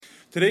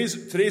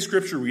Today's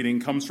scripture reading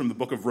comes from the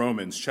book of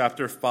Romans,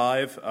 chapter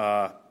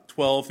 5,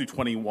 12 through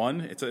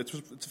 21. It's a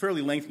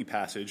fairly lengthy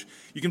passage.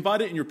 You can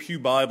find it in your Pew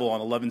Bible on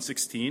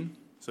 1116.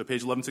 So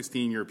page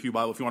 1116, your Pew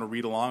Bible, if you want to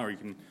read along, or you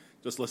can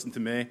just listen to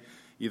me,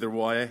 either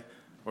way,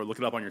 or look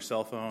it up on your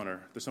cell phone,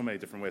 or there's so many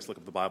different ways to look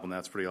up the Bible now.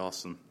 It's pretty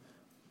awesome.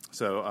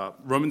 So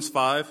Romans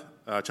 5,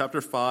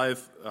 chapter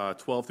 5,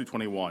 12 through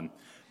 21.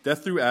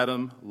 Death through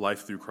Adam,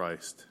 life through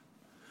Christ.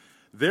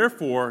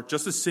 Therefore,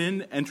 just as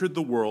sin entered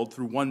the world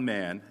through one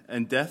man,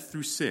 and death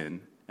through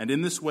sin, and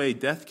in this way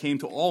death came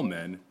to all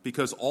men,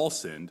 because all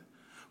sinned.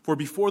 For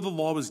before the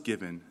law was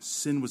given,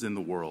 sin was in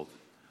the world.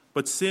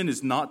 But sin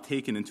is not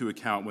taken into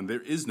account when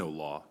there is no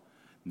law.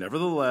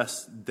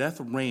 Nevertheless,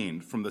 death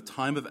reigned from the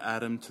time of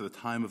Adam to the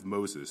time of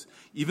Moses,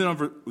 even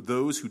over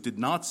those who did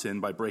not sin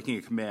by breaking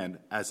a command,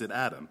 as did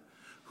Adam,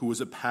 who was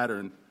a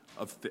pattern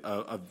of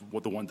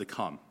the one to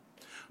come.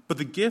 But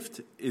the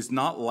gift is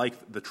not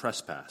like the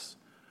trespass.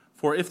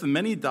 For if the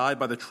many died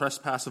by the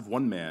trespass of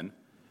one man,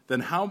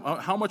 then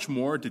how much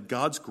more did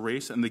God's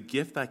grace and the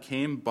gift that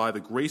came by the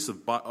grace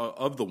of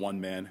the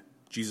one man,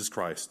 Jesus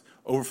Christ,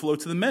 overflow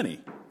to the many?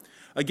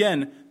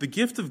 Again, the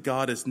gift of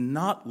God is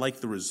not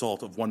like the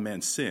result of one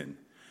man's sin.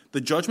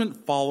 The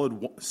judgment followed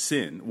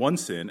one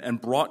sin,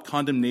 and brought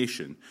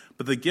condemnation,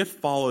 but the gift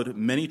followed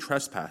many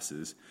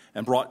trespasses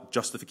and brought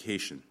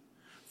justification.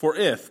 For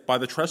if, by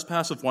the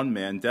trespass of one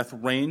man, death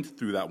reigned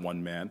through that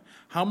one man,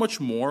 how much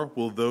more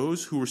will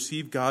those who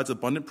receive God's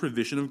abundant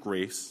provision of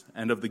grace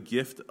and of the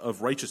gift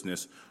of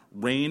righteousness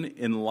reign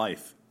in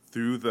life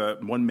through the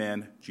one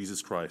man,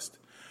 Jesus Christ?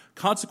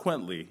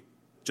 Consequently,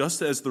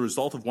 just as the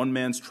result of one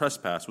man's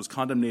trespass was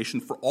condemnation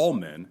for all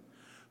men,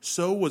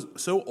 so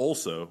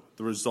also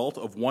the result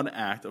of one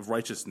act of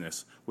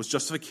righteousness was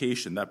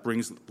justification that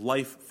brings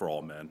life for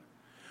all men.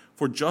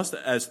 For just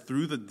as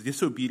through the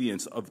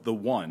disobedience of the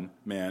one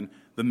man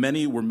the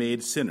many were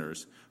made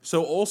sinners,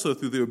 so also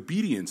through the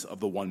obedience of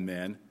the one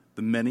man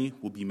the many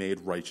will be made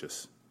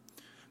righteous.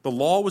 The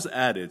law was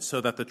added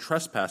so that the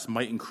trespass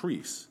might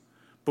increase,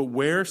 but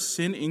where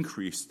sin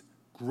increased,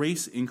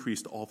 grace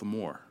increased all the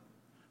more,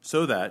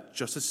 so that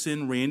just as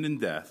sin reigned in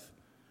death,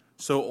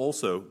 so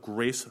also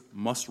grace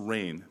must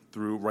reign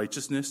through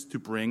righteousness to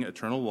bring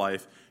eternal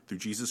life through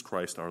Jesus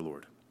Christ our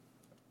Lord.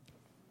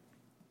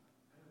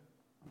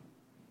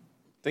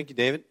 Thank you,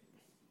 David.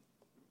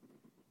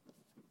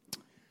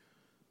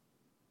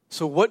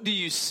 So what do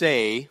you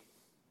say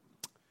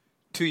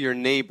to your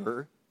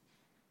neighbor?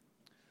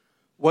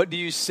 What do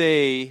you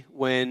say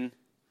when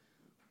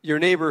your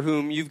neighbor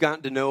whom you've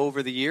gotten to know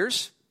over the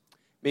years,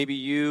 maybe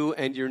you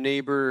and your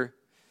neighbor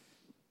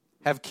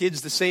have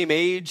kids the same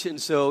age,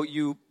 and so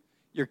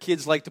your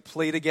kids like to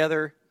play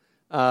together.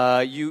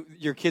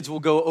 Your kids will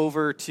go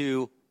over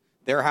to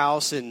their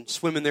house and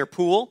swim in their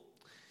pool.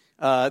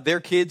 Their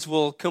kids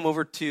will come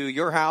over to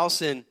your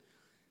house and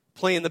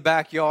play in the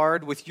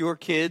backyard with your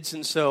kids,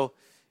 and so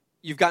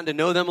you've gotten to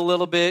know them a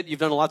little bit. You've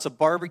done lots of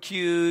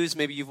barbecues.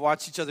 Maybe you've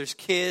watched each other's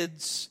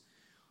kids.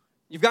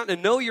 You've gotten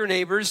to know your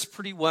neighbors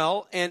pretty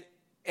well, and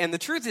the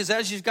truth is,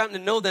 as you've gotten to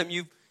know them,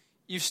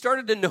 you've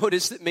started to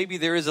notice that maybe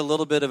there is a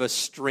little bit of a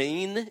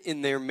strain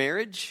in their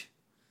marriage.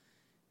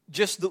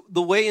 Just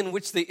the way in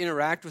which they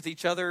interact with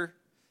each other,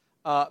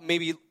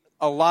 maybe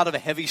a lot of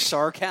heavy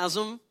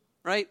sarcasm,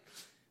 right?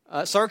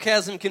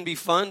 Sarcasm can be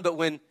fun, but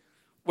when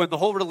the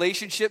whole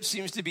relationship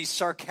seems to be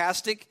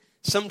sarcastic,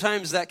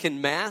 sometimes that can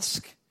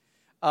mask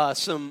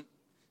some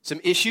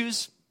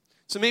issues.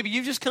 So maybe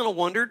you've just kind of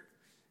wondered,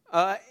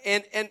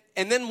 and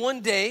then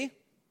one day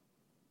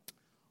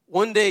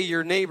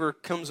your neighbor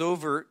comes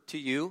over to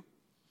you,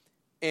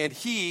 and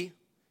he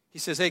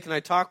says, "Hey, can I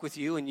talk with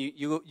you?" And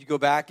you go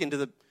back into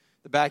the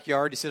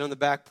backyard. You sit on the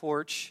back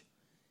porch,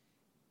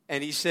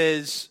 and he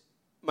says,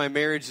 "My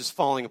marriage is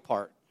falling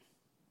apart."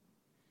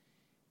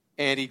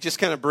 And he just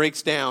kind of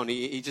breaks down.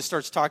 He just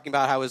starts talking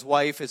about how his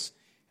wife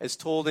has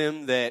told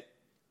him that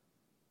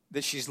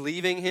she's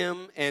leaving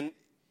him, and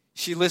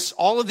she lists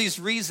all of these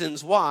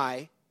reasons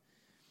why,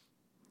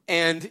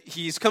 and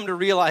he's come to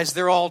realize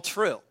they're all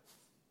true.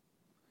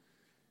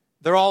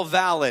 They're all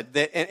valid.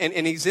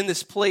 And he's in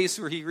this place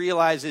where he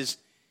realizes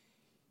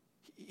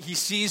he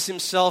sees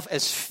himself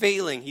as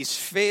failing. He's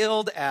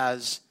failed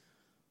as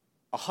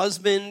a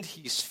husband.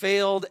 He's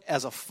failed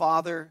as a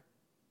father.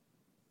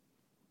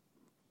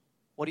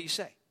 What do you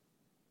say?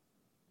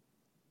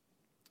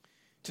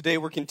 Today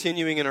we're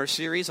continuing in our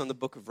series on the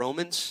book of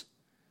Romans.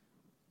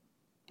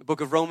 The book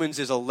of Romans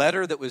is a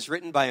letter that was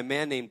written by a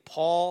man named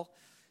Paul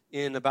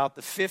in about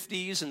the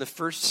 50s in the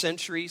first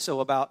century, so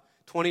about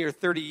 20 or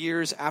 30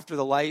 years after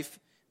the life,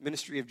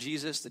 ministry of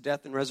Jesus, the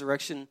death and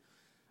resurrection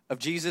of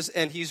Jesus.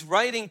 And he's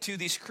writing to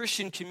these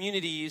Christian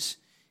communities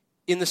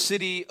in the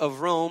city of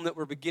Rome that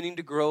were beginning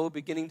to grow,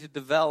 beginning to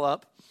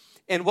develop.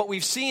 And what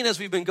we've seen as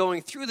we've been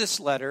going through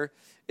this letter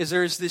is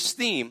there's this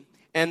theme,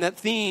 and that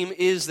theme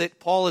is that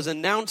Paul is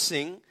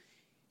announcing,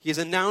 he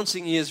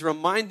is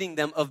reminding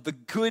them of the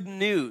good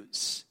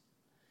news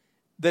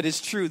that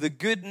is true, the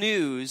good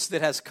news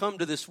that has come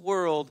to this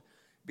world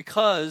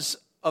because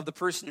of the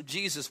person of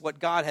Jesus, what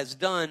God has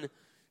done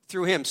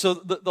through him. So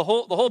the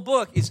whole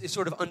book is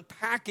sort of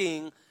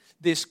unpacking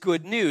this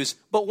good news.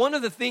 But one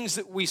of the things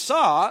that we've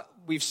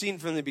seen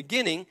from the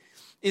beginning,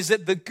 is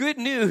that the good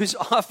news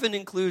often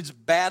includes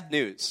bad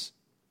news.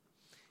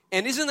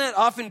 And isn't that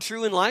often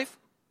true in life,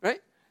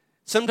 right?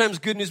 Sometimes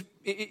good news,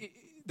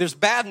 there's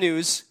bad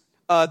news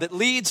that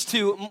leads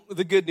to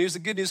the good news. The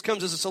good news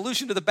comes as a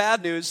solution to the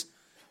bad news.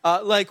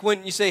 Like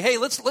when you say, hey,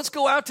 let's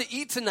go out to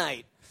eat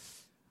tonight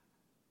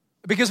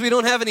because we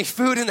don't have any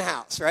food in the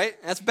house, right?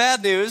 That's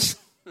bad news.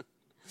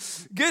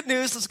 Good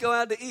news, let's go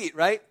out to eat,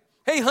 right?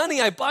 Hey,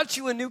 honey, I bought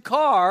you a new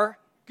car.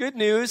 Good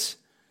news.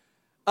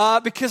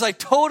 Because I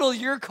totaled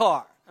your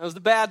car. That was the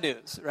bad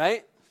news,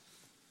 right?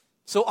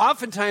 So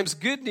oftentimes,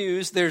 good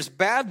news, there's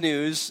bad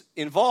news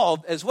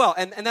involved as well.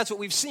 And that's what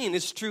we've seen.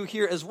 It's true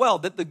here as well,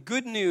 that the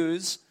good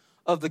news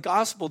of the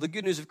gospel, the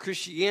good news of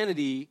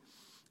Christianity,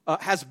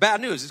 has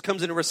bad news. It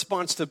comes in a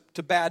response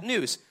to bad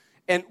news.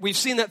 And we've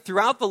seen that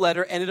throughout the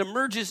letter, and it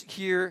emerges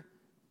here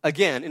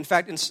again. In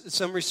fact, in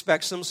some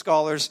respects, some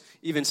scholars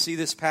even see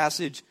this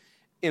passage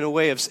in a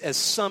way of as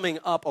summing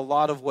up a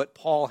lot of what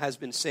Paul has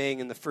been saying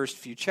in the first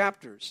few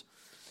chapters.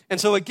 And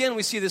so again,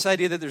 we see this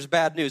idea that there's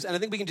bad news. And I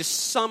think we can just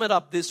sum it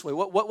up this way.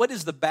 What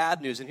is the bad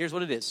news? And here's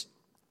what it is.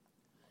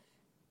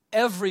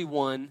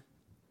 Everyone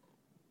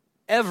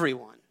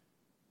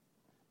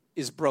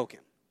is broken.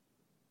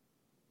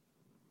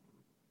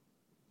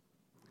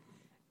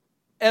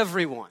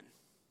 Everyone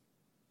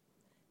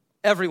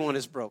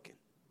is broken.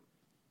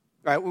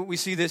 All right, we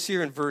see this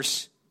here in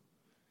verse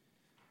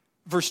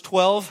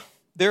 12.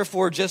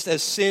 Therefore, just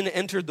as sin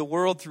entered the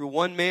world through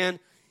one man,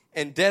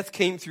 and death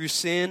came through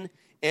sin,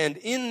 and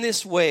in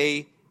this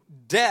way,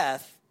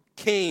 death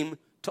came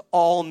to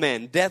all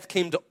men. Death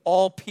came to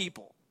all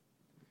people.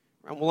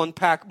 And we'll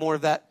unpack more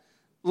of that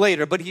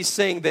later, but he's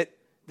saying that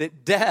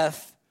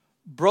death,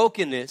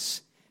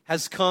 brokenness,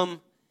 has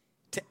come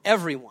to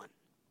everyone.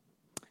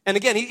 And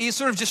again, he's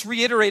sort of just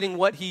reiterating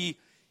what he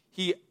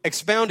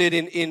expounded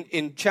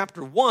in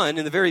chapter 1,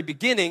 in the very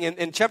beginning,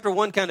 and chapter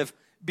 1 kind of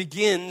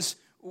begins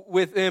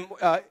with him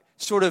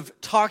sort of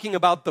talking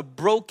about the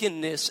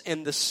brokenness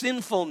and the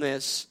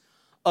sinfulness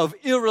of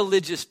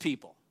irreligious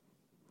people.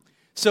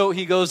 So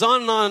he goes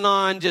on and on and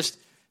on, just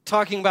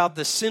talking about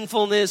the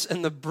sinfulness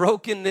and the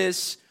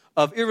brokenness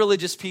of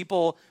irreligious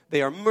people.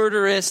 They are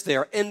murderous, they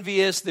are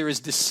envious, there is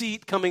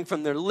deceit coming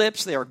from their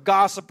lips, they are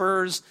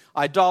gossipers,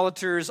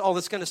 idolaters, all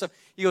this kind of stuff.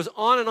 He goes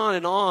on and on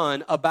and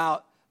on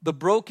about the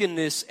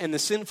brokenness and the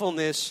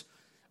sinfulness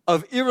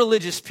of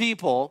irreligious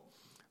people.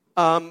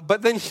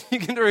 But then you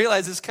can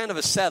realize it's kind of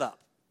a setup.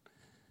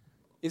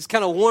 He's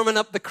kind of warming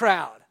up the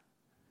crowd.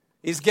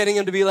 He's getting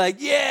them to be like,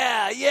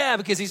 yeah,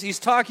 because he's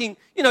talking.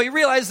 You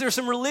realize there's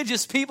some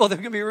religious people that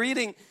are going to be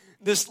reading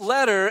this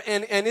letter,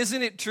 and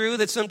isn't it true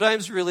that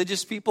sometimes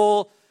religious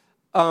people,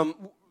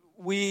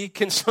 we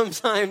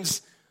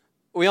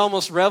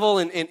almost revel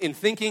in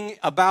thinking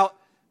about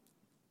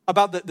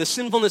the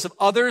sinfulness of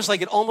others, like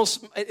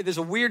there's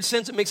a weird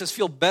sense it makes us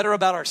feel better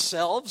about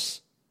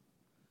ourselves.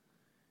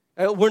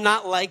 We're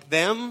not like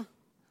them.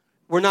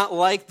 We're not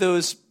like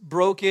those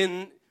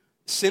broken,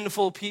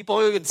 sinful people.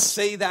 We could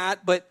say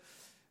that, but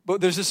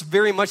there's this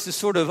very much this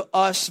sort of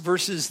us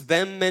versus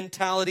them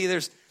mentality.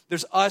 There's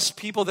us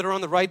people that are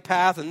on the right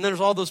path, and there's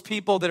all those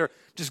people that are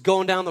just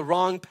going down the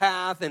wrong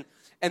path, and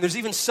there's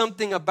even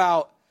something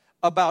about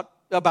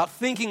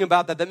thinking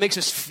about that makes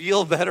us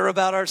feel better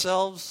about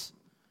ourselves.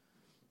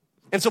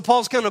 And so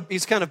Paul's kind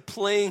of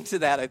playing to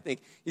that, I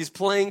think. He's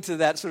playing to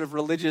that sort of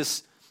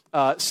religious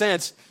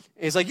sense.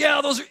 He's like,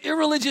 yeah, those are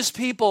irreligious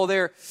people.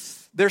 They're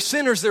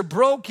sinners. They're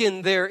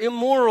broken. They're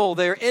immoral.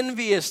 They're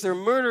envious. They're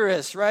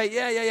murderous, right?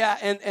 Yeah.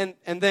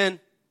 And then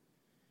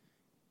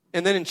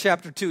in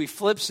chapter 2, he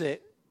flips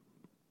it.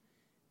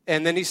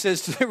 And then he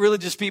says to the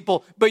religious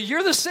people, but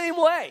you're the same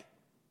way.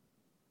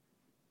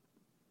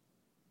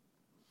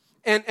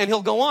 And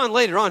he'll go on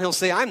later on. He'll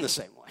say, I'm the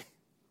same way.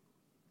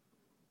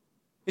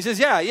 He says,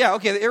 yeah,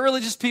 okay, the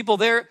irreligious people,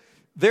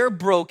 they're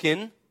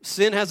broken.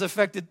 Sin has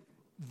affected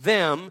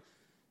them.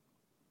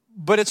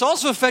 But it's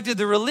also affected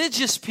the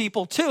religious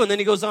people too. And then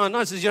he goes on and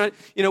on. He says,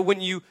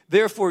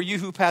 therefore you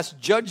who pass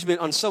judgment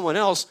on someone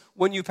else,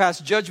 when you pass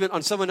judgment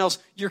on someone else,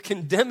 you're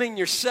condemning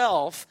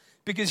yourself,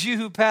 because you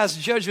who pass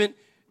judgment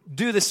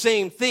do the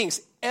same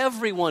things.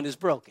 Everyone is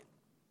broken.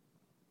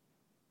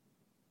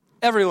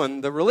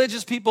 Everyone, the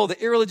religious people, the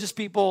irreligious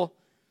people,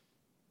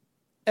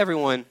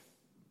 everyone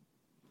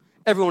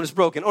is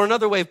broken. Or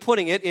another way of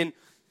putting it,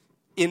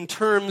 in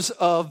terms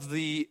of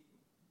the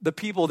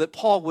people that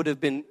Paul would have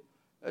been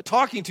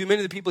talking to, many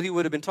of the people he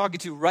would have been talking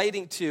to,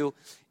 writing to,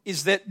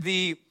 is that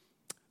the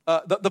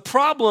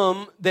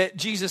problem that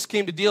Jesus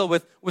came to deal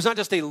with was not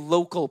just a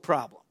local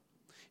problem.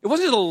 It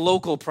wasn't just a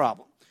local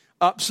problem.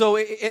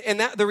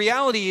 The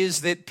reality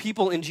is that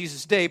people in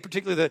Jesus' day,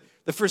 particularly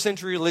the first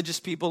century religious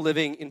people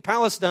living in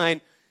Palestine,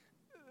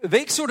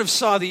 they sort of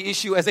saw the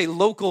issue as a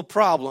local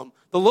problem.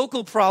 The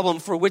local problem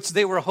for which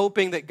they were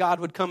hoping that God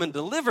would come and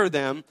deliver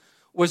them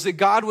was that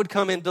God would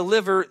come and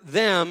deliver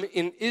them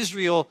in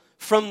Israel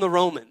from the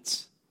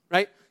Romans,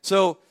 right?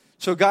 So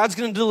So God's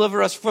going to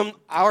deliver us from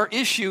our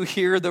issue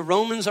here. The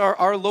Romans are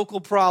our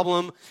local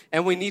problem,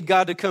 and we need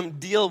God to come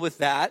deal with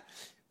that.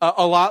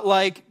 A lot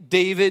like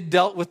David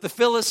dealt with the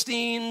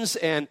Philistines,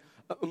 and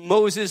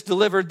Moses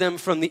delivered them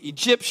from the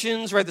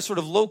Egyptians, right? The sort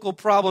of local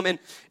problem.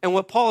 And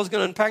what Paul is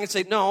going to unpack and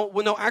say, no,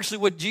 actually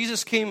what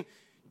Jesus came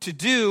to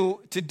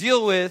do, to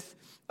deal with,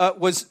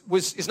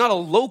 is not a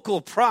local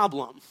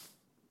problem.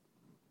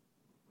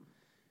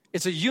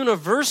 It's a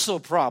universal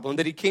problem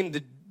that he came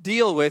to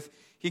deal with.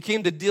 He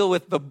came to deal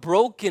with the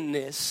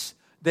brokenness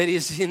that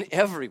is in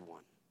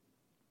everyone.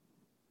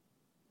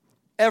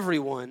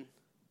 Everyone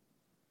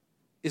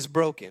is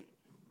broken.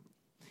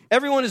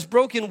 Everyone is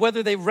broken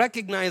whether they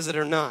recognize it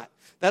or not.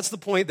 That's the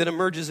point that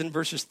emerges in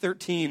verses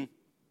 13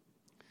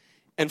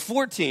 and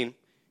 14.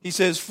 He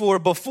says, "For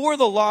before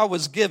the law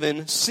was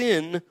given,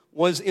 sin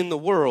was in the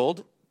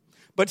world,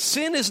 but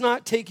sin is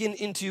not taken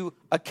into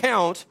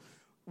account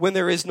when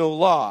there is no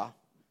law.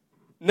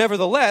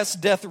 Nevertheless,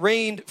 death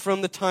reigned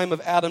from the time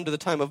of Adam to the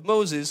time of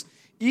Moses,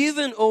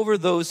 even over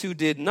those who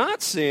did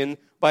not sin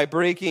by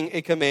breaking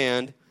a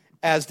command,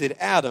 as did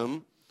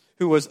Adam,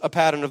 who was a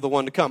pattern of the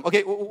one to come."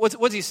 Okay,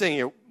 what's he saying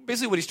here?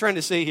 Basically what he's trying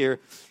to say here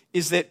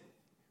is that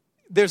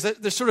there's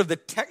sort of the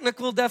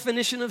technical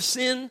definition of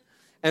sin,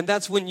 and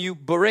that's when you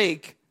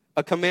break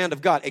a command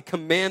of God, a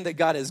command that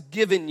God has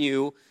given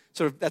you.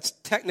 Sort of that's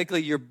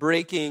technically you're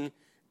breaking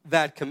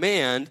that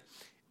command.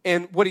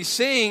 And what he's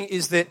saying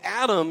is that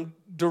Adam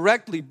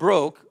directly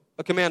broke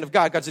a command of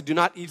God. God said, "Do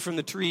not eat from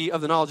the tree of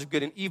the knowledge of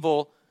good and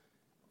evil."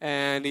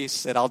 And he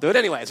said, "I'll do it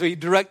anyway." So he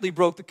directly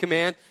broke the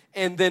command.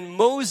 And then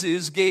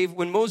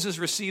when Moses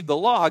received the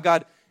law,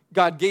 God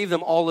gave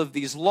them all of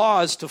these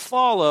laws to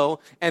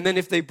follow. And then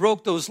if they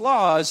broke those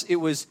laws, it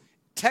was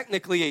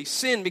technically a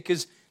sin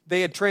because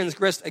they had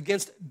transgressed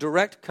against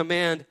direct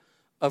command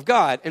of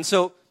God. And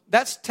so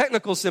that's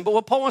technical sin. But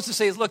what Paul wants to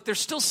say is, look, there's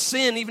still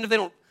sin even if they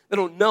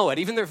don't know it,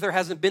 even if there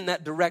hasn't been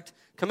that direct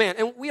command.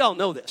 And we all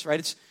know this,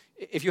 right?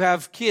 If you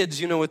have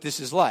kids, you know what this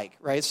is like,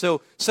 right?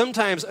 So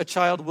sometimes a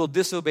child will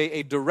disobey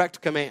a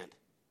direct command.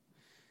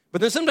 But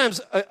then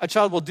sometimes a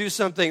child will do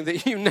something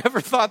that you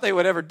never thought they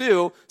would ever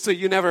do, so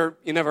you never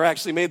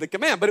actually made the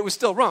command, but it was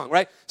still wrong,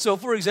 right? So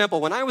for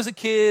example, when I was a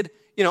kid,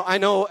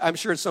 I'm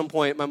sure at some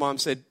point my mom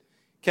said,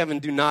 "Kevin,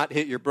 do not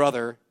hit your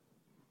brother."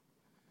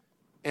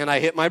 And I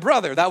hit my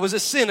brother. That was a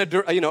sin,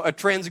 a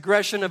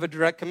transgression of a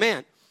direct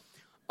command.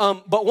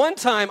 But one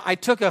time I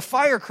took a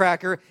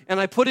firecracker and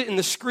I put it in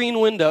the screen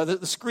window,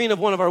 the screen of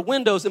one of our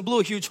windows, and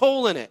blew a huge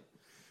hole in it,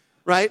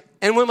 right?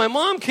 And when my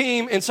mom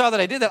came and saw that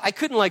I did that, I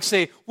couldn't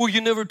say, "Well,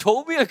 you never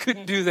told me I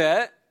couldn't do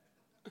that."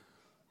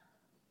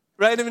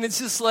 Right? I mean, it's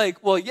just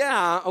like, well,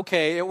 yeah,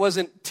 okay, it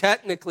wasn't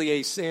technically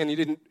a sin. You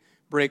didn't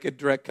break a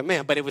direct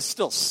command, but it was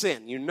still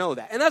sin. You know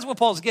that. And that's what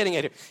Paul's getting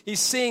at here.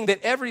 He's saying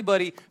that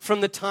everybody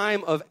from the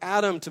time of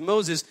Adam to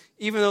Moses,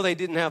 even though they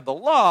didn't have the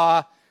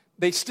law,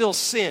 they still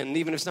sinned,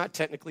 even if it's not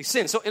technically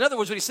sin. So in other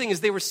words, what he's saying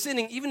is they were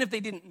sinning even if they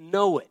didn't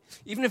know it,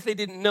 even if they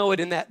didn't know it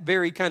in that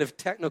very kind of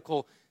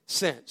technical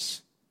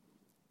sense.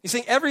 He's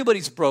saying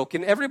everybody's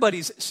broken,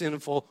 everybody's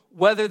sinful,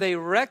 whether they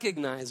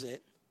recognize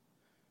it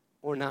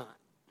or not.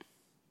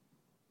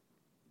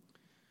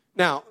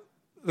 Now,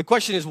 the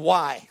question is,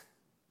 why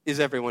is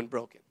everyone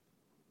broken?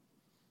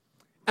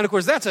 And of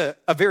course, that's a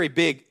very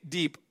big,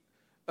 deep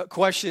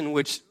question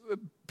which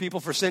people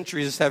for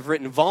centuries have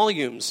written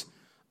volumes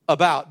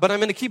about. But I'm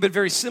going to keep it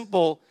very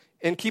simple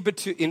and keep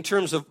it in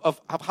terms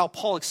of how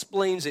Paul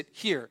explains it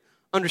here.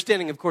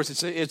 Understanding, of course,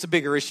 it's a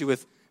bigger issue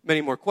with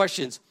many more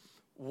questions.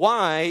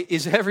 Why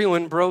is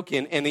everyone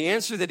broken? And the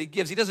answer that he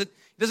gives, he doesn't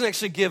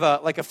actually give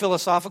a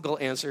philosophical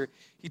answer.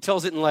 He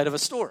tells it in light of a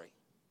story.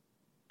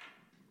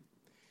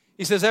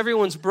 He says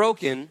everyone's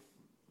broken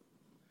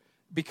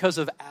because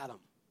of Adam.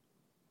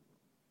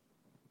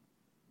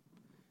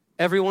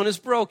 Everyone is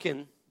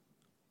broken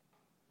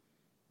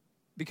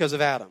because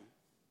of Adam.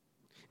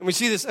 And we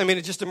see this,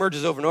 it just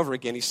emerges over and over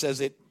again. He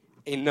says it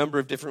a number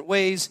of different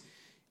ways.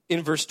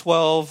 In verse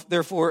 12,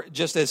 "Therefore,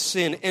 just as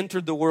sin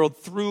entered the world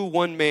through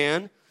one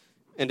man,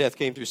 and death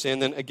came through sin."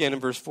 Then again in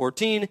verse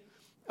 14,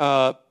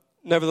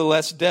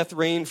 "Nevertheless, death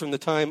reigned from the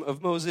time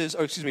of Moses."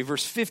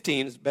 Verse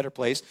 15 is a better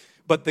place.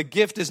 "But the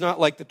gift is not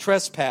like the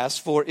trespass,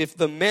 for if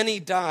the many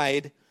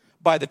died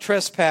by the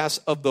trespass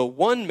of the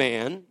one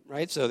man,"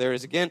 right? So there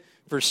is again,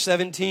 verse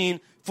 17,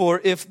 "For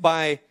if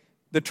by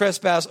the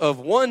trespass of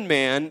one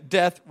man,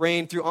 death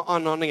reigned through,"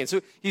 on and on again.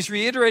 So he's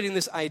reiterating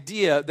this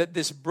idea that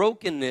this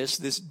brokenness,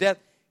 this death,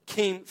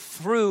 came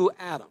through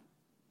Adam.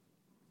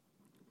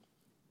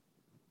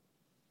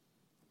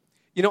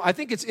 I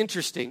think it's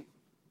interesting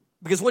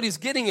because what he's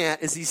getting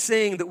at is he's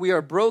saying that we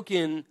are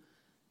broken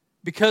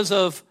because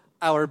of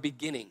our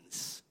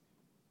beginnings.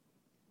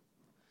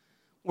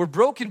 We're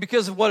broken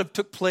because of what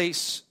took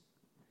place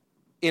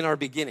in our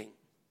beginning.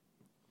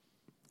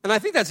 And I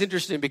think that's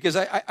interesting because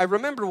I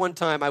remember one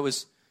time I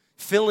was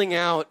filling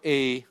out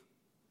a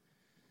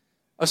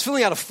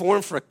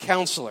form for a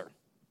counselor,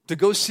 to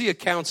go see a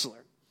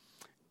counselor.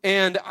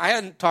 And I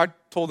hadn't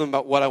told them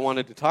about what I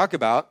wanted to talk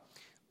about.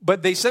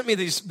 But they sent me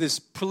this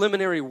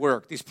preliminary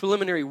work, these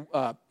preliminary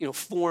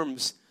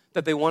forms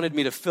that they wanted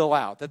me to fill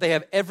out, that they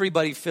have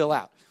everybody fill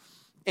out.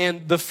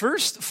 And the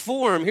first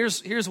form,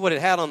 here's what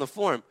it had on the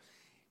form.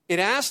 It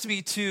asked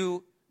me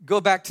to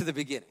go back to the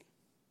beginning,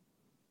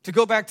 to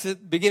go back to the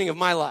beginning of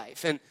my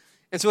life. And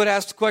so it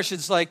asked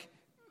questions like,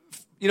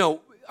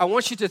 I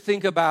want you to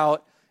think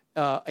about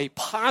a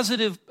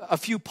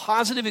few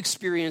positive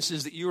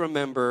experiences that you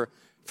remember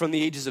from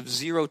the ages of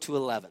 0 to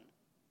 11.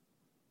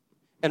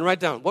 And write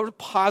down, what were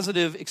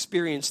positive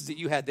experiences that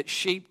you had that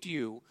shaped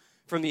you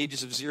from the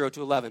ages of 0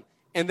 to 11?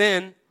 And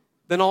then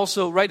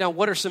also write down,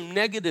 what are some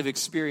negative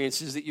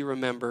experiences that you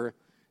remember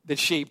that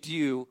shaped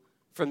you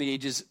from the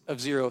ages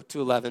of 0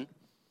 to 11?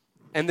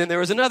 And then there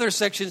was another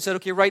section that said,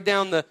 okay, write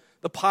down the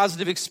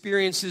positive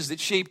experiences that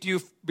shaped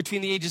you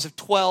between the ages of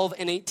 12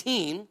 and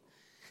 18.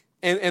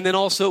 And then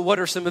also, what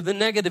are some of the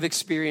negative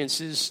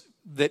experiences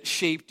that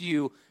shaped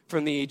you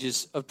from the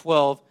ages of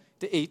 12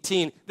 to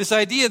 18? This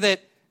idea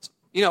that,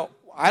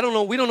 I don't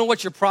know, we don't know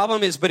what your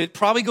problem is, but it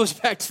probably goes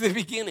back to the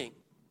beginning.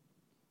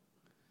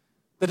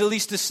 That at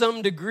least to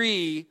some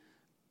degree,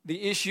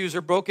 the issues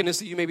or brokenness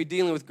that you may be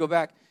dealing with go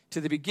back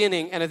to the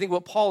beginning. And I think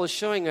what Paul is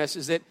showing us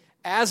is that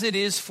as it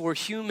is for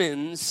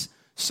humans,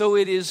 so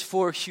it is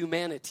for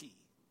humanity.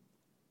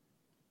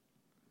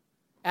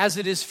 As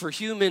it is for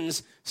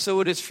humans, so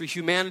it is for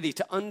humanity.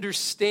 To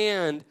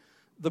understand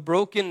the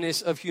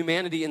brokenness of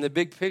humanity in the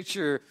big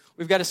picture,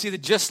 we've got to see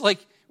that just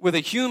like with a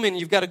human,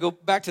 you've got to go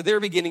back to their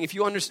beginning. If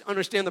you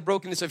understand the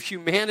brokenness of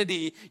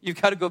humanity,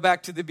 you've got to go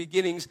back to the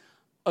beginnings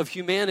of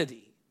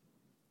humanity.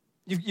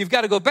 You've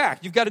got to go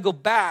back. You've got to go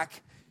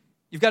back.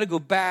 You've got to go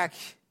back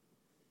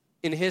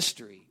in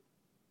history.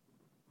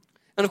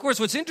 And of course,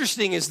 what's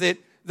interesting is that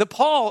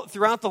Paul,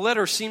 throughout the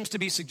letter, seems to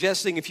be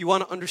suggesting if you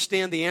want to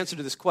understand the answer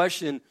to this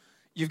question,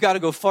 you've got to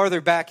go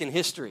farther back in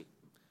history.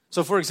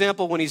 So, for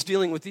example, when he's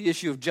dealing with the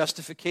issue of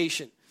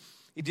justification,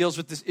 he deals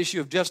with this issue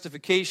of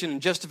justification,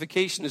 and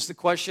justification is the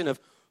question of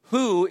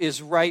who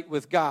is right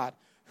with God.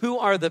 Who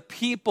are the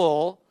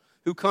people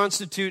who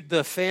constitute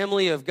the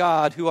family of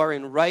God who are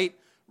in right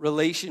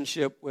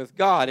relationship with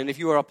God? And if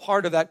you are a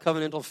part of that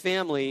covenantal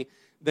family,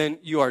 then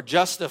you are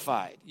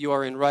justified. You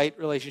are in right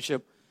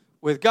relationship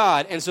with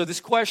God. And so this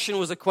question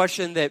was a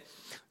question that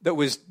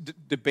was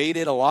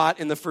debated a lot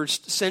in the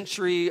first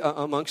century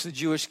amongst the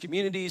Jewish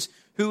communities.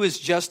 Who is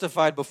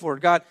justified before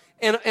God?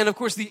 And of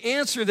course, the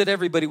answer that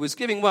everybody was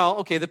giving, well,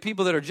 okay, the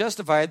people that are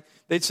justified,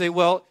 they'd say,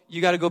 well, you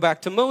got to go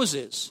back to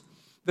Moses.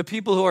 The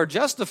people who are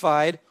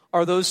justified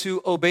are those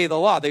who obey the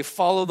law. They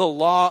follow the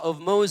law of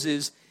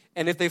Moses.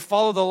 And if they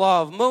follow the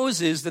law of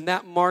Moses, then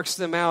that marks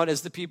them out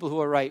as the people who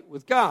are right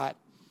with God.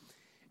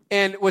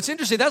 And what's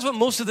interesting, that's what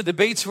most of the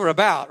debates were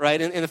about, right,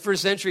 in the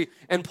first century.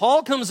 And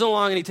Paul comes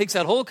along and he takes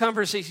that whole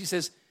conversation. He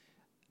says,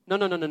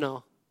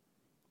 no.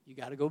 You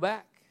got to go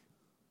back.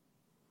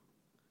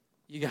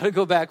 You got to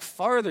go back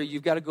farther.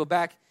 You've got to go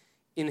back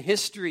in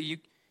history.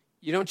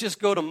 You don't just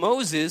go to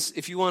Moses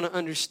if you want to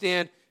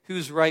understand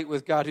who's right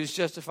with God, who's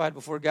justified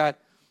before God.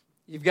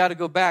 You've got to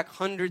go back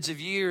hundreds of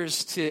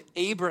years to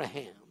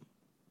Abraham.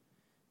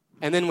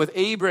 And then with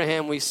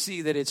Abraham, we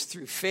see that it's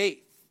through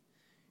faith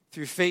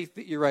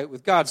that you're right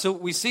with God. So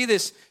we see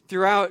this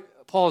throughout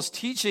Paul's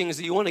teachings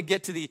that you want to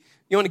get to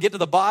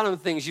the bottom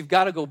of things, you've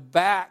got to go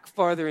back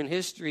farther in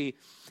history.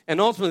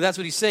 And ultimately, that's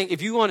what he's saying.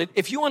 If you want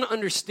to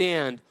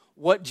understand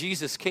what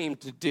Jesus came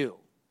to do,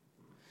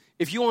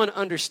 if you want to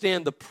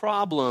understand the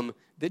problem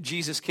that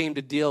Jesus came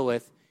to deal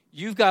with,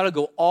 you've got to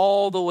go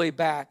all the way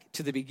back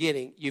to the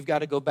beginning. You've got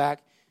to go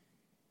back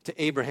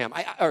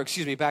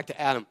to back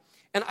to Adam.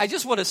 And I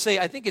just want to say,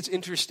 I think it's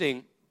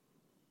interesting.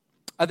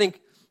 I think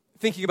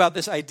thinking about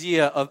this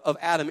idea of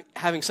Adam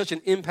having such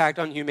an impact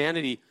on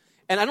humanity,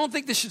 and I don't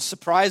think this should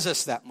surprise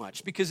us that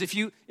much, because if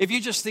you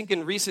just think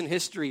in recent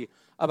history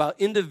about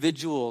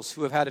individuals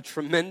who have had a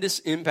tremendous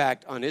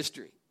impact on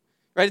history,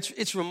 right?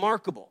 It's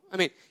remarkable. I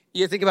mean,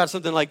 you think about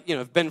something like,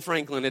 if Ben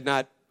Franklin had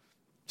not,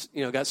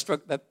 got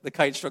struck, the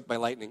kite struck by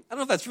lightning. I don't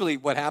know if that's really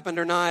what happened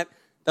or not.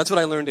 That's what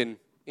I learned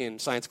in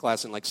science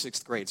class in like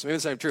 6th grade. So maybe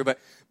it's not true, but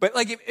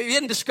like if he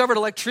hadn't discovered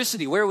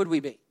electricity, where would we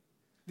be?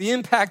 The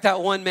impact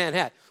that one man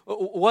had.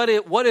 What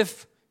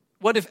if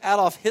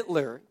Adolf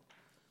Hitler,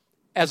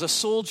 as a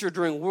soldier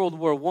during World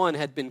War I,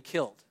 had been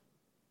killed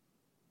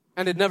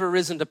and had never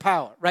risen to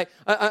power, right?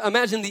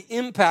 Imagine the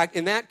impact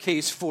in that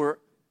case for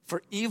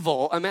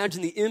evil.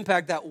 Imagine the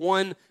impact that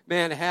one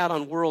man had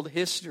on world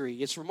history.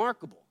 It's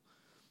remarkable.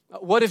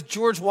 What if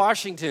George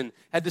Washington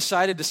had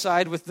decided to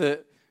side with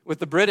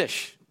the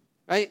British,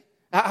 right?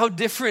 How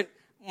different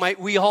might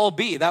we all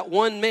be? That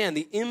one man,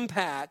 the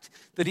impact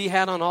that he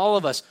had on all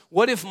of us.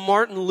 What if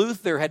Martin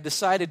Luther had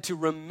decided to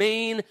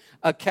remain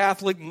a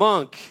Catholic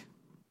monk?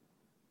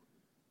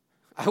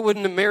 I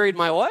wouldn't have married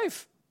my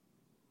wife.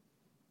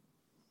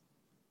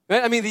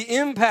 Right? I mean, the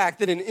impact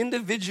that an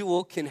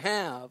individual can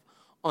have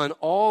on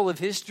all of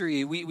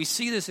history, we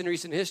see this in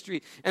recent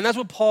history, and that's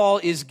what Paul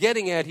is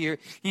getting at here.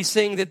 He's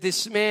saying that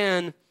this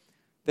man,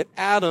 that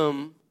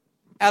Adam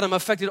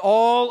affected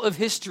all of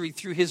history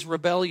through his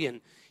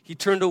rebellion. He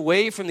turned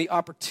away from the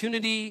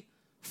opportunity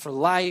for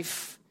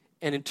life,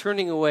 and in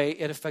turning away,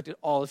 it affected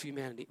all of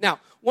humanity. Now,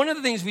 one of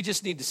the things we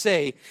just need to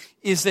say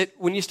is that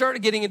when you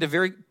start getting into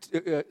very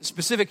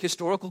specific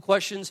historical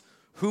questions,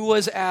 who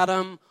was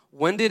Adam?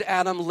 When did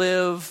Adam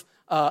live?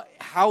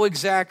 How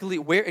exactly,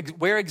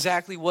 where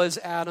exactly was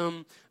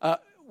Adam?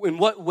 In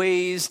what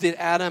ways did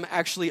Adam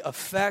actually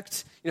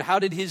affect? How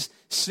did his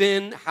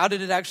sin, how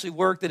did it actually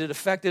work that it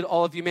affected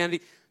all of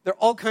humanity? There are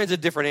all kinds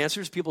of different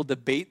answers. People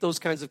debate those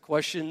kinds of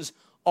questions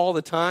all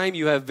the time.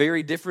 You have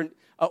very different,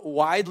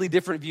 widely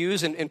different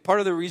views, and part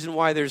of the reason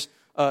why there's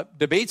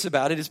debates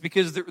about it is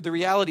because the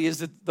reality is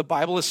that the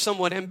Bible is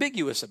somewhat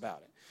ambiguous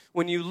about it.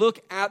 When you look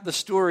at the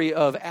story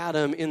of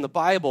Adam in the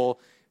Bible,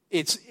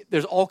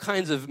 there's all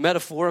kinds of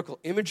metaphorical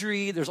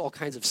imagery, there's all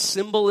kinds of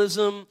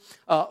symbolism,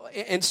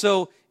 and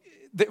so,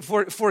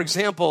 for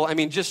example, I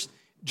mean, just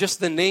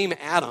the name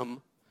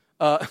Adam,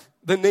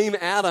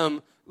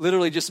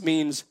 literally just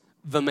means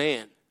the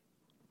man.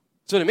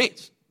 That's what it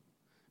means,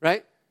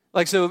 right?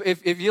 Like, so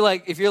if you're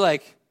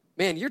like,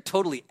 man, you're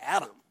totally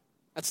Adam.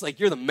 That's like,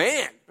 you're the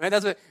man, right?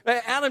 That's what,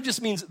 right? Adam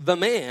just means the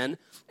man,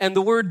 and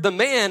the word the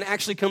man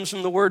actually comes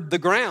from the word the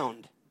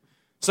ground.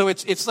 So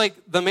it's like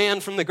the man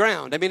from the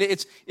ground. I mean,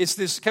 it's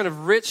this kind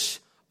of rich,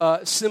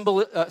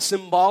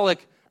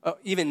 symbolic,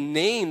 even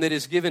name that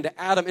is given to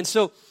Adam. And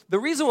so the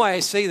reason why I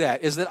say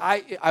that is that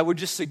I would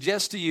just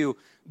suggest to you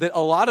that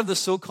a lot of the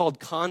so-called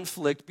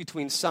conflict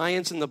between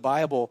science and the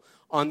Bible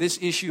on this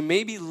issue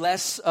may be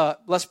less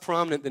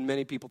prominent than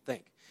many people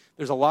think.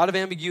 There's a lot of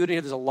ambiguity,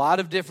 there's a lot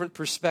of different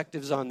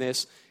perspectives on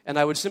this, and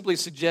I would simply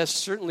suggest,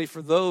 certainly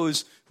for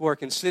those who are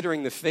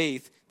considering the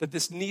faith, that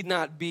this need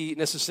not be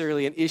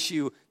necessarily an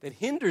issue that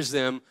hinders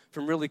them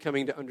from really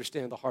coming to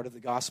understand the heart of the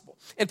gospel.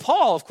 And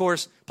Paul, of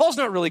course, Paul's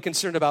not really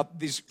concerned about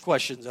these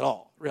questions at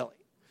all, really.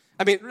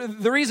 I mean,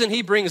 the reason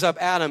he brings up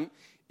Adam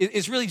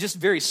is really just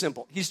very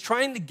simple. He's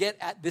trying to get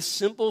at this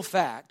simple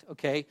fact,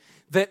 okay,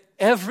 that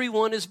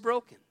everyone is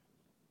broken.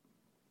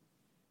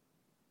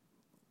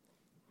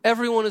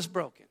 Everyone is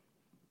broken.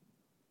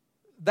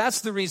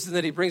 That's the reason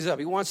that he brings it up.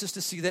 He wants us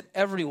to see that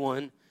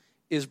everyone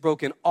is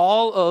broken.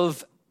 All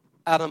of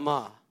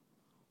Adamah,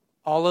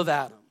 all of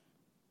Adam,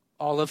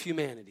 all of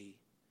humanity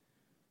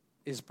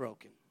is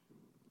broken.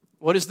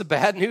 What is the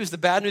bad news? The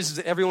bad news is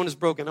that everyone is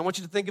broken. I want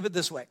you to think of it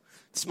this way.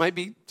 This might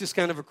be just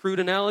kind of a crude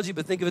analogy,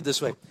 but think of it this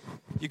way.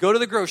 You go to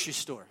the grocery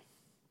store.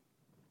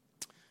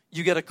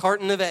 You get a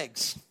carton of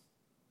eggs,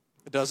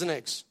 a dozen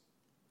eggs.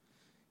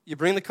 You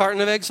bring the carton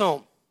of eggs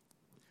home.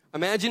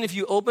 Imagine if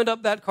you opened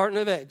up that carton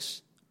of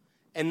eggs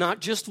and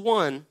not just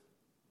one,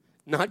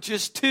 not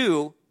just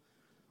two,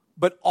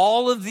 but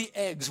all of the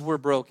eggs were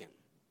broken.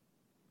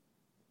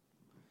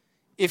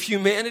 If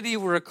humanity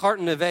were a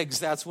carton of eggs,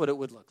 that's what it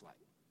would look like.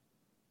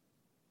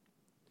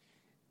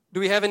 Do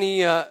we have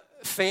any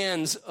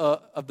fans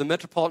of the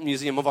Metropolitan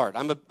Museum of Art?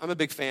 I'm a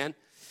big fan.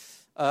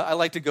 I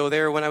like to go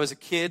there. When I was a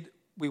kid,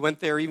 we went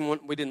there even when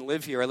we didn't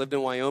live here. I lived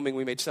in Wyoming.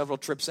 We made several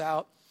trips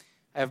out.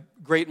 I have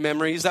great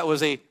memories. That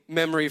was a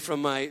memory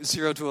from my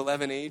 0 to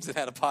 11 age that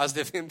had a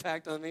positive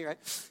impact on me, right?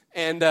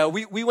 And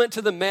we went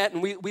to the Met,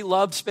 and we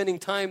loved spending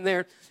time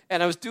there.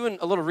 And I was doing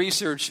a little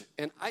research,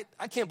 and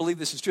I can't believe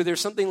this is true.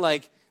 There's something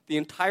like the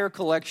entire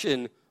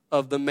collection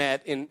of the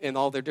Met in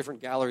all their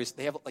different galleries.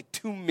 They have like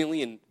 2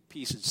 million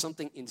pieces,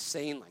 something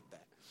insane like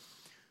that,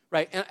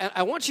 right? And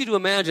I want you to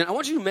imagine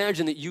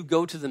that you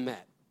go to the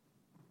Met,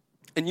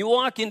 and you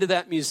walk into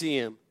that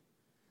museum,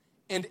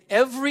 and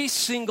every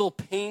single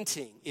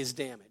painting is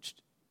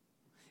damaged.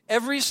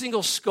 Every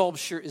single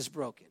sculpture is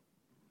broken.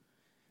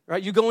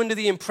 Right? You go into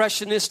the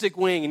Impressionistic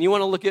wing, and you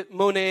want to look at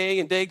Monet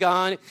and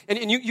Degas,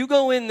 and you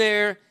go in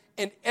there,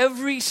 and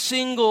every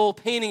single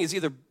painting is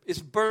either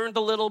burned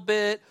a little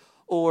bit,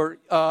 or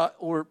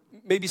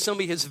maybe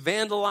somebody has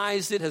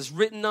vandalized it, has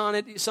written on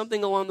it,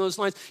 something along those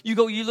lines. You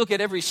look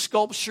at every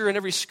sculpture, and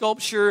every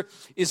sculpture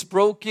is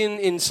broken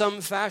in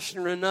some fashion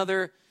or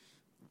another.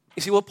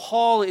 You see, what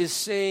Paul is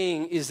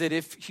saying is that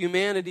if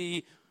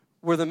humanity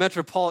were the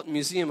Metropolitan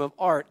Museum of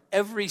Art,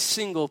 every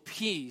single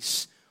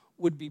piece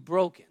would be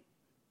broken.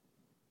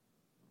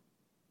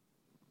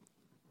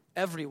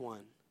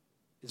 Everyone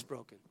is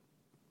broken.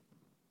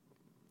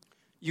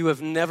 You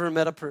have never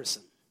met a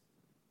person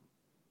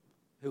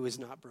who is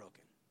not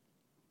broken.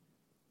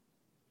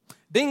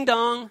 Ding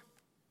dong.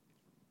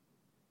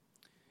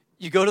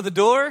 You go to the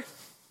door,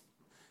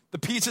 the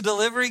pizza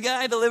delivery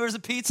guy delivers a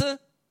pizza.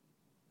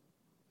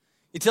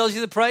 He tells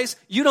you the price.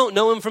 You don't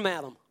know him from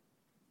Adam.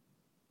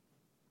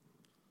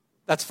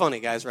 That's funny,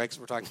 guys, right? Because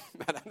we're talking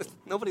about Adam.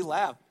 Nobody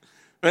laughed,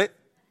 right?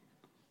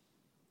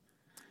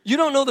 You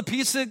don't know the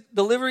pizza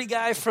delivery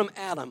guy from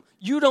Adam.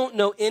 You don't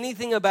know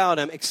anything about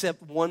him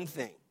except one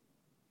thing.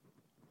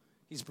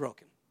 He's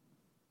broken.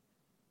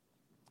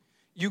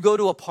 You go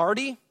to a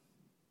party.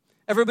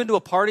 Ever been to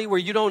a party where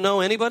you don't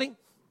know anybody?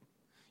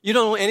 You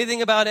don't know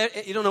anything about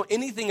it. You don't know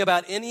anything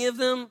about any of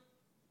them?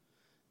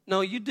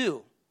 No, you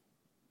do.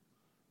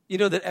 You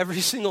know that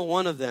every single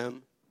one of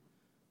them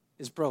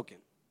is broken.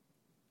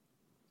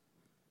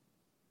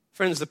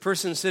 Friends, the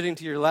person sitting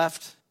to your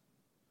left,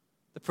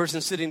 the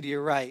person sitting to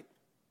your right,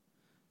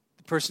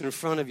 the person in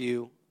front of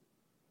you,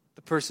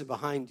 the person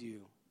behind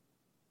you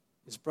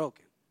is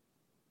broken.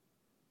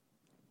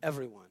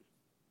 Everyone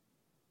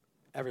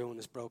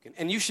is broken.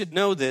 And you should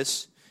know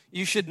this.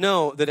 You should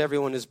know that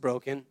everyone is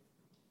broken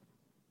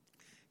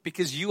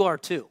because you are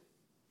too.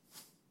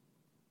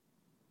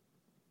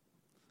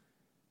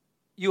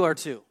 You are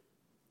too.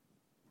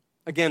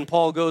 Again,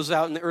 Paul goes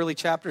out in the early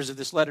chapters of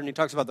this letter and he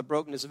talks about the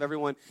brokenness of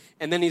everyone,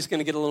 and then he's going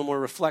to get a little more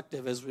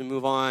reflective as we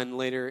move on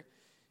later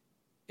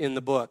in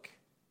the book.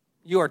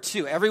 You are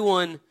too.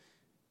 Everyone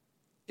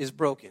is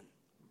broken.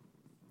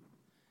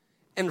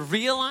 And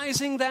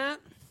realizing that,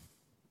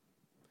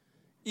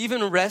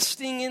 even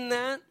resting in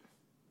that,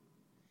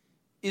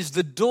 is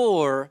the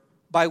door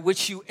by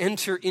which you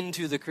enter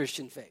into the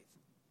Christian faith.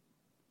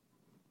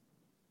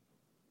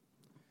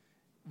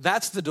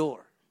 That's the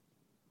door.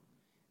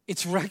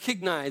 It's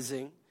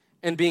recognizing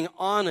and being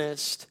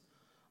honest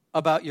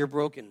about your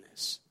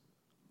brokenness.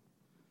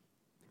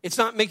 It's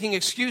not making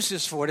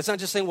excuses for it. It's not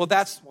just saying, well,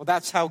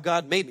 that's how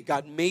God made me.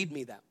 God made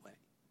me that way.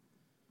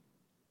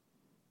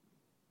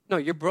 No,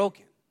 you're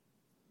broken.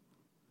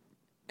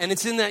 And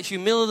it's in that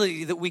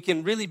humility that we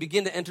can really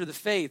begin to enter the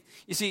faith.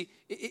 You see,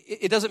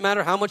 it doesn't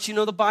matter how much you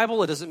know the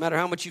Bible. It doesn't matter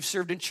how much you've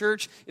served in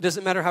church. It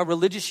doesn't matter how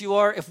religious you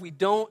are. If we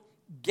don't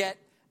get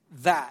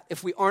that,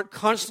 if we aren't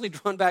constantly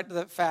drawn back to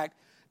that fact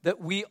that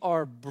we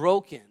are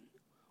broken,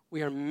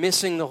 we are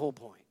missing the whole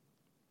point.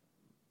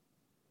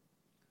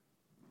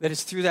 That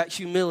it's through that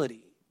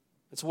humility.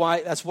 That's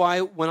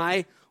why when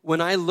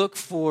I look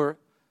for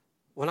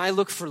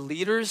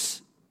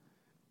leaders,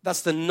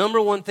 that's the number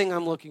one thing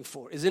I'm looking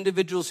for, is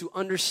individuals who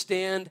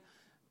understand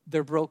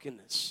their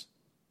brokenness.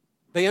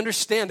 They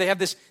understand, they have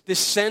this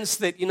sense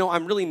that,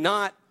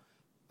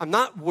 I'm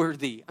not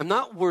worthy. I'm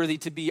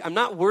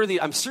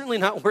certainly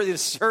not worthy to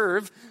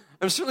serve.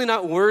 I'm certainly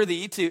not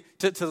worthy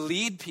to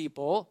lead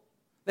people.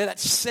 That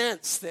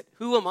sense that,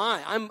 who am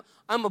I?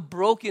 I'm a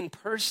broken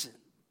person.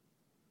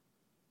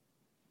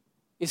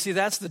 You see,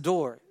 that's the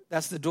door.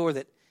 That's the door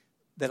that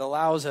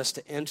allows us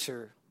to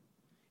enter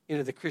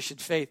into the Christian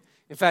faith.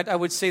 In fact, I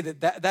would say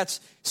that's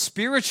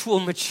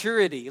spiritual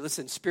maturity.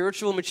 Listen,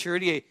 spiritual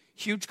maturity, a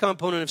huge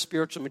component of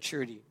spiritual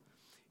maturity,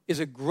 is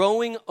a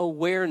growing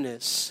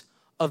awareness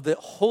of the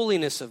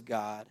holiness of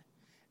God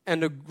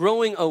and a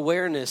growing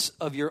awareness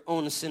of your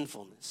own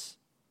sinfulness.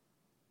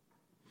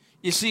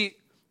 You see,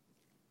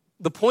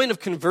 the point of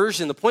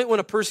conversion, the point when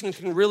a person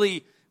can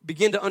really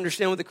begin to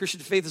understand what the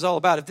Christian faith is all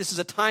about, if this is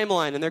a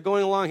timeline and they're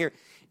going along here,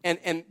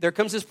 and there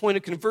comes this point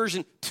of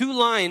conversion, two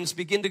lines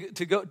begin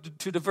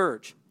to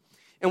diverge.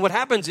 And what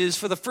happens is,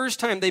 for the first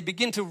time, they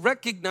begin to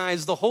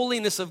recognize the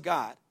holiness of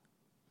God.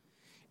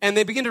 And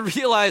they begin to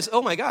realize,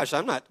 oh my gosh,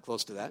 I'm not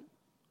close to that.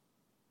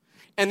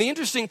 And the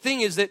interesting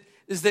thing is that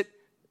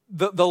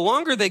the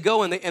longer they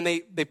go and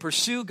they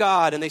pursue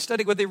God and they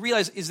study, what they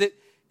realize is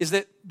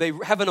that they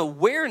have an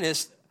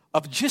awareness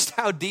of just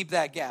how deep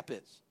that gap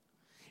is.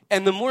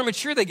 And the more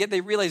mature they get,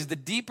 they realize the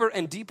deeper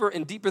and deeper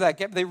and deeper that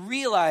gap. They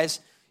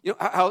realize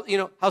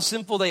how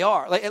sinful they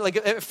are. Like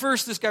at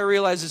first, this guy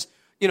realizes,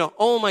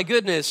 oh my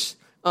goodness,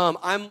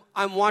 I'm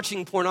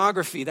watching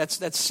pornography.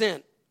 That's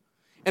sin.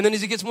 And then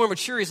as he gets more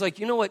mature, he's like,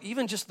 you know what?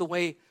 Even just the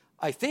way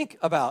I think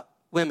about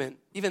women,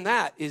 even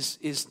that is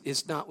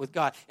not with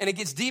God. And it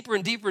gets deeper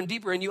and deeper and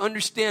deeper, and you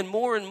understand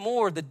more and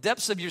more the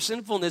depths of your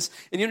sinfulness,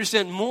 and you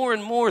understand more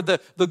and more the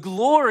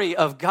glory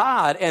of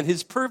God and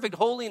his perfect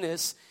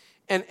holiness.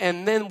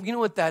 And then you know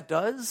what that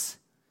does?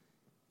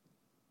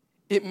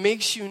 It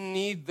makes you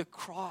need the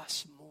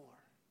cross more.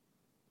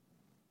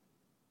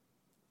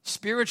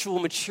 Spiritual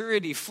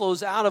maturity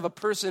flows out of a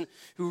person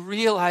who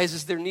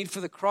realizes their need for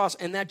the cross,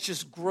 and that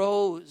just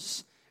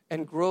grows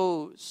and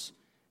grows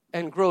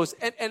and grows.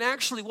 And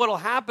actually what will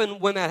happen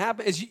when that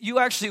happens is you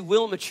actually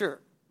will mature.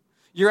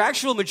 Your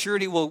actual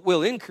maturity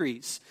will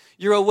increase.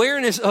 Your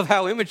awareness of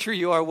how immature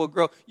you are will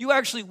grow. You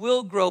actually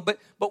will grow, but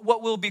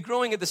what will be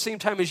growing at the same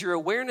time is your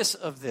awareness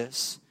of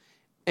this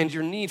and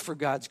your need for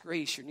God's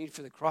grace, your need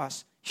for the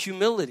cross.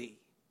 Humility.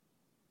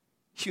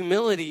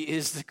 Humility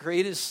is the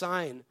greatest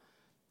sign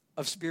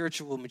of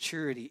spiritual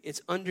maturity.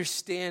 It's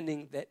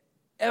understanding that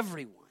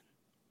everyone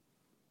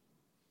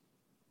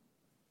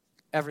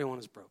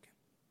is broken.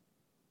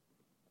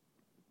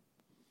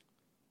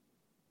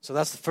 So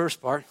that's the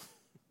first part.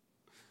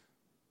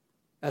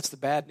 That's the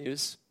bad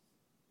news.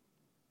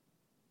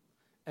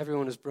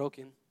 Everyone is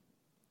broken.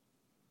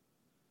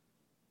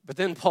 But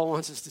then Paul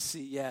wants us to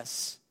see,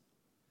 yes,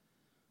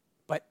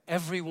 but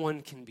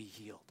everyone can be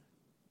healed.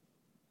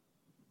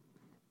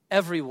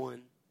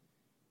 Everyone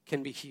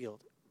can be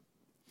healed.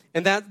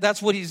 And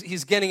that's what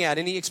he's getting at.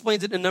 And he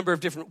explains it in a number of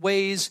different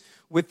ways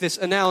with this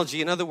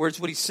analogy. In other words,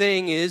 what he's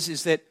saying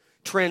is that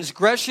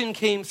transgression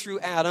came through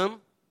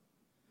Adam.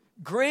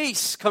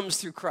 Grace comes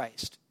through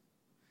Christ.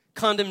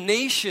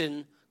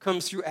 Condemnation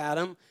comes through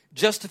Adam.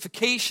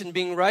 Justification,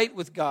 being right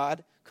with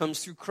God,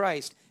 comes through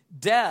Christ.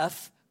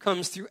 Death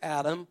comes through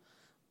Adam.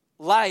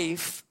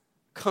 Life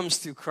comes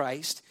through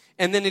Christ.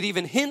 And then it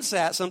even hints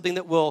at something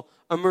that will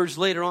emerge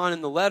later on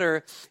in the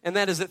letter, and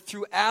that is that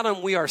through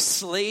Adam we are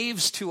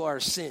slaves to our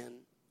sin.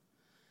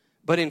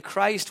 but in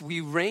Christ we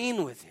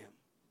reign with him.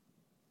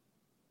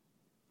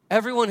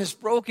 Everyone is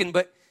broken,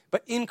 but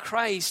in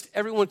Christ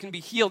everyone can be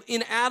healed.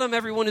 In Adam,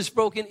 everyone is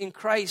broken. In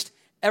Christ,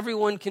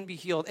 everyone can be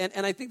healed.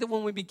 And I think that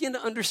when we begin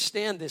to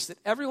understand this, that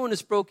everyone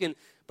is broken,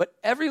 but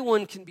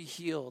everyone can be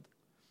healed,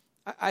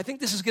 I think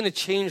this is going to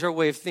change our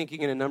way of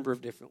thinking in a number of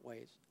different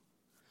ways.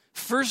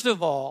 First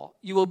of all,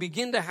 you will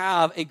begin to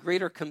have a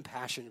greater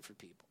compassion for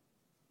people.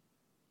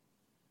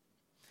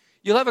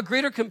 You'll have a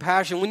greater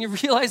compassion when you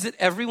realize that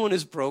everyone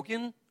is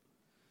broken.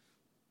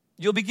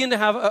 You'll begin to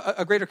have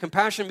a greater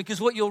compassion,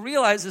 because what you'll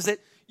realize is that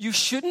you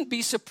shouldn't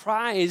be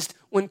surprised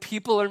when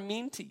people are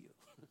mean to you.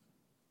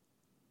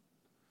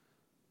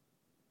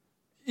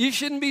 You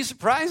shouldn't be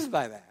surprised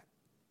by that.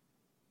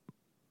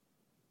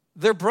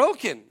 They're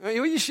broken. I mean,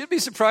 what you should be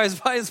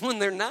surprised by is when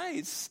they're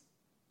nice.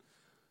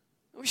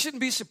 We shouldn't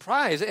be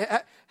surprised.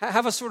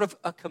 Have a sort of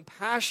a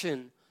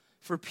compassion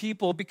for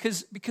people,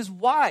 because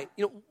why?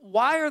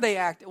 Why are they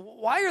acting?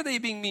 Why are they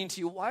being mean to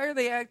you? Why are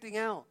they acting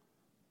out?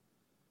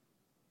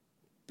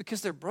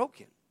 Because they're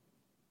broken.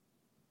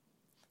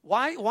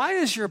 Why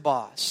is your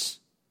boss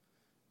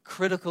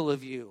critical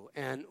of you?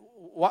 And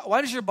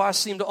why does your boss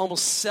seem to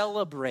almost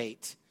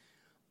celebrate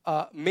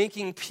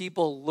making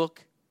people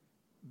look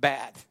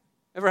bad?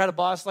 Ever had a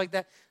boss like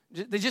that?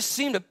 They just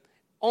seem to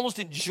almost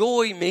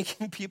enjoy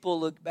making people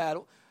look bad.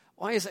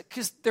 Why is that?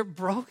 Because they're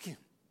broken.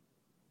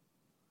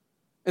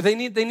 They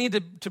need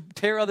to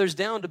tear others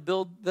down to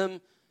build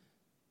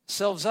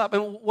themselves up.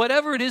 And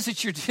whatever it is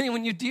that you're doing,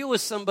 when you deal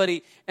with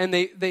somebody and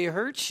they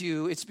hurt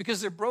you, it's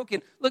because they're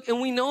broken. Look, and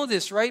we know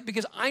this, right?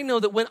 Because I know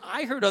that when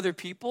I hurt other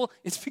people,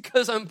 it's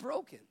because I'm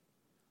broken.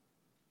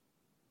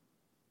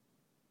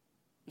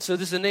 So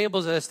this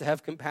enables us to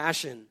have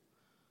compassion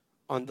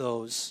on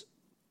those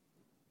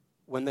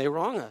when they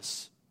wrong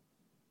us.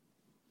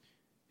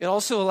 It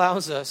also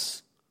allows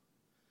us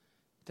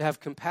to have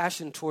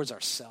compassion towards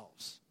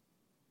ourselves.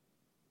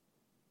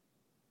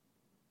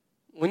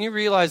 When you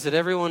realize that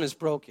everyone is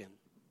broken,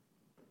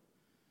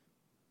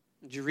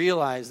 you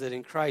realize that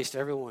in Christ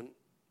everyone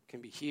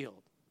can be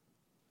healed.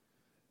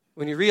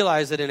 When you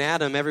realize that in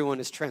Adam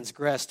everyone is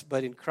transgressed,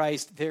 but in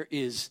Christ there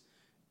is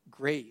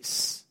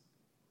grace,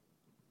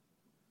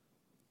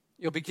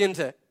 you'll begin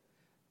to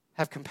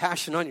have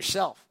compassion on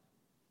yourself.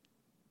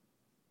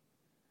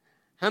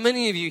 How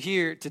many of you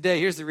here today,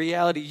 here's the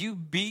reality, you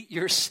beat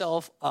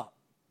yourself up.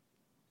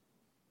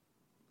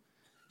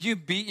 You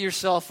beat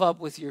yourself up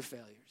with your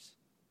failures.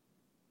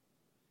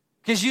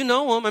 Because you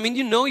know them. I mean,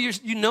 you know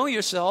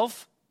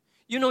yourself.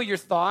 You know your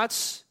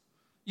thoughts.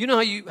 You know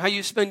how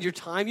you spend your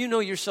time. You know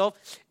yourself.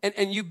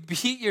 And you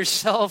beat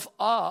yourself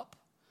up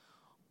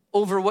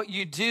over what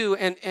you do.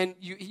 And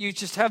you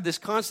just have this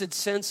constant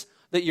sense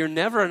that you're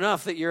never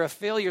enough, that you're a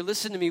failure.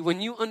 Listen to me. When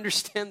you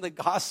understand the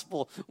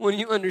gospel, when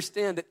you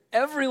understand that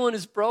everyone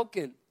is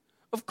broken,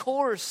 of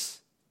course.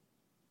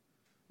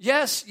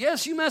 Yes,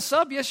 you mess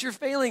up. Yes, you're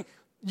failing.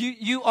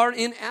 You are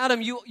in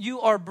Adam.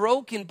 You are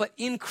broken, but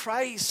in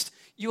Christ,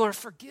 you are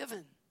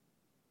forgiven.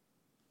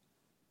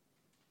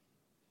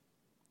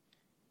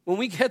 When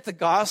we get the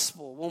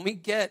gospel, when we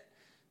get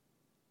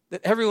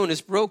that everyone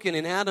is broken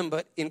in Adam,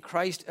 but in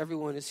Christ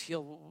everyone is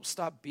healed, we'll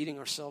stop beating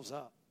ourselves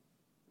up.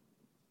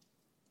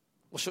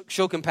 We'll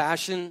show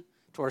compassion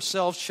to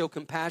ourselves, show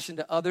compassion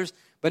to others,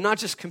 but not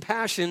just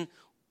compassion,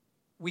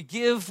 we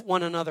give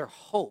one another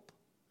hope.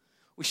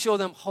 We show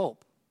them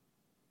hope.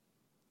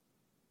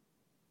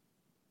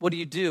 What do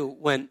you do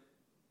when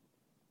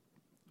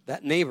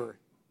that neighbor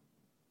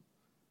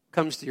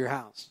comes to your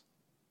house?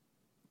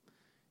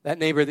 That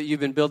neighbor that you've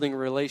been building a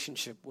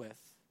relationship with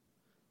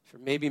for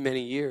maybe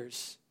many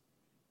years.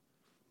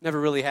 Never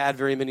really had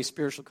very many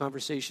spiritual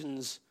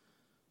conversations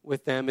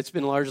with them. It's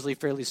been largely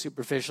fairly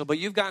superficial, but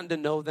you've gotten to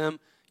know them.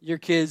 Your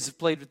kids have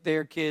played with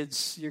their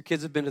kids. Your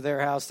kids have been to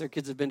their house. Their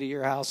kids have been to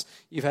your house.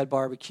 You've had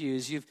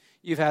barbecues.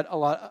 You've had a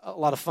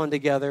lot of fun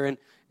together.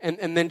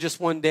 And then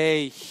just one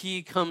day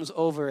he comes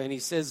over and he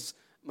says,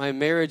 "My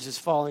marriage is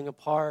falling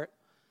apart.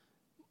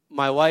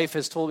 My wife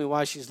has told me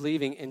why she's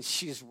leaving, and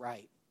she's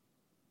right.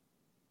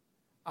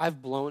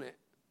 I've blown it."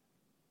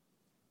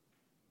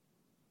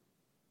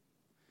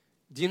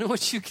 Do you know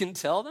what you can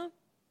tell them?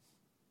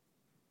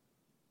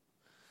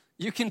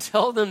 You can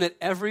tell them that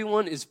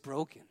everyone is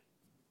broken,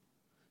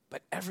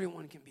 but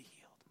everyone can be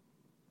healed.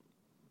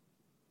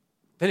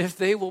 That if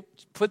they will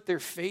put their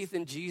faith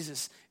in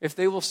Jesus, if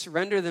they will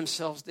surrender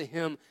themselves to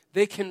Him,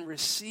 they can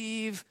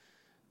receive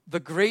the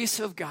grace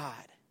of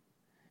God.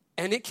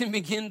 And it can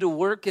begin to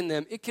work in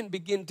them. It can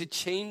begin to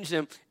change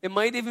them. It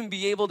might even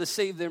be able to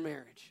save their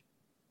marriage.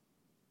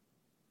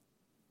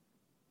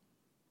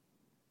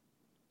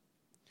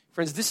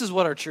 Friends, this is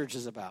what our church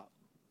is about.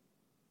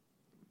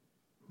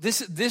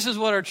 This is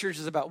what our church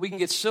is about. We can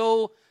get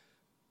so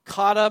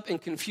caught up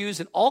and confused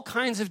in all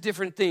kinds of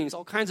different things,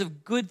 all kinds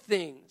of good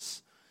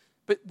things.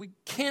 But we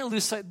can't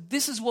lose sight.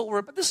 This is what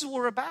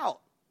we're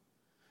about.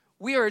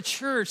 We are a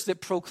church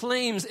that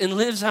proclaims and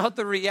lives out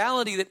the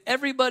reality that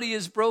everybody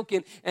is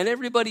broken and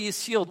everybody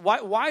is healed.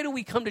 Why do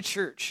we come to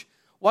church?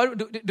 Why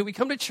do we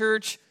come to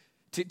church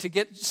to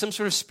get some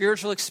sort of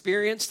spiritual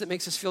experience that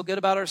makes us feel good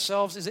about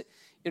ourselves? Is it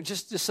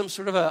just some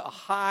sort of a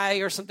high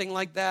or something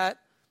like that?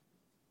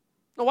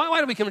 No,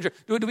 why do we come to church?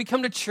 Do we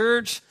come to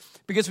church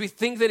because we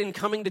think that in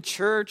coming to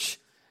church,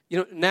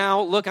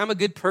 now, look, I'm a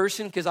good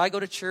person because I go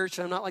to church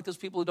and I'm not like those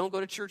people who don't go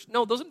to church?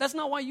 No, that's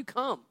not why you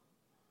come.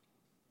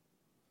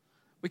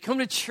 We come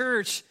to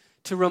church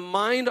to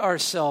remind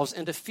ourselves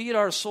and to feed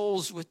our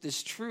souls with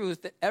this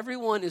truth that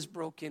everyone is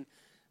broken,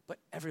 but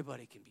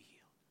everybody can be healed.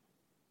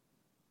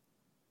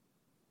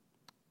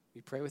 Will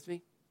you pray with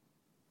me?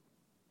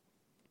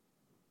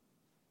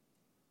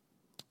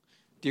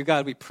 Dear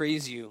God, we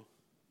praise you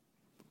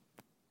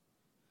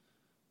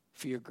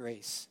for your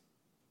grace.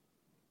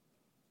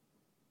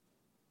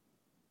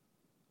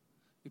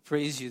 We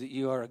praise you that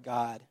you are a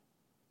God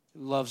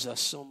who loves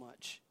us so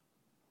much.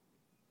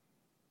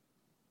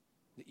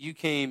 That you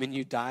came and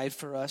you died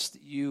for us,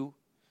 that you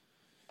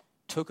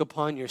took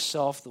upon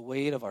yourself the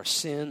weight of our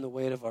sin, the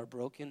weight of our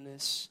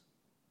brokenness.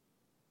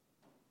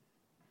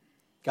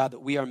 God,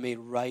 that we are made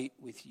right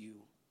with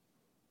you.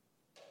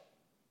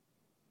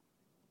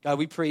 God,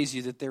 we praise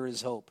you that there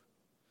is hope.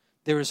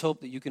 There is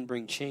hope that you can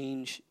bring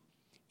change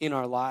in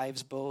our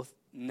lives, both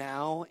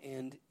now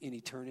and in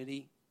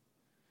eternity.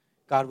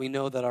 God, we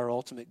know that our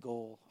ultimate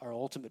goal, our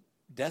ultimate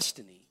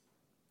destiny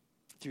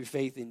through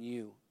faith in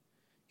you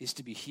is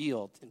to be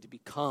healed and to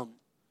become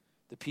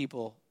the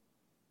people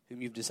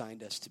whom you've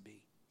designed us to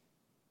be.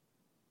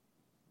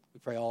 We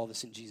pray all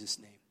this in Jesus'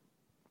 name.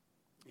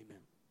 Amen.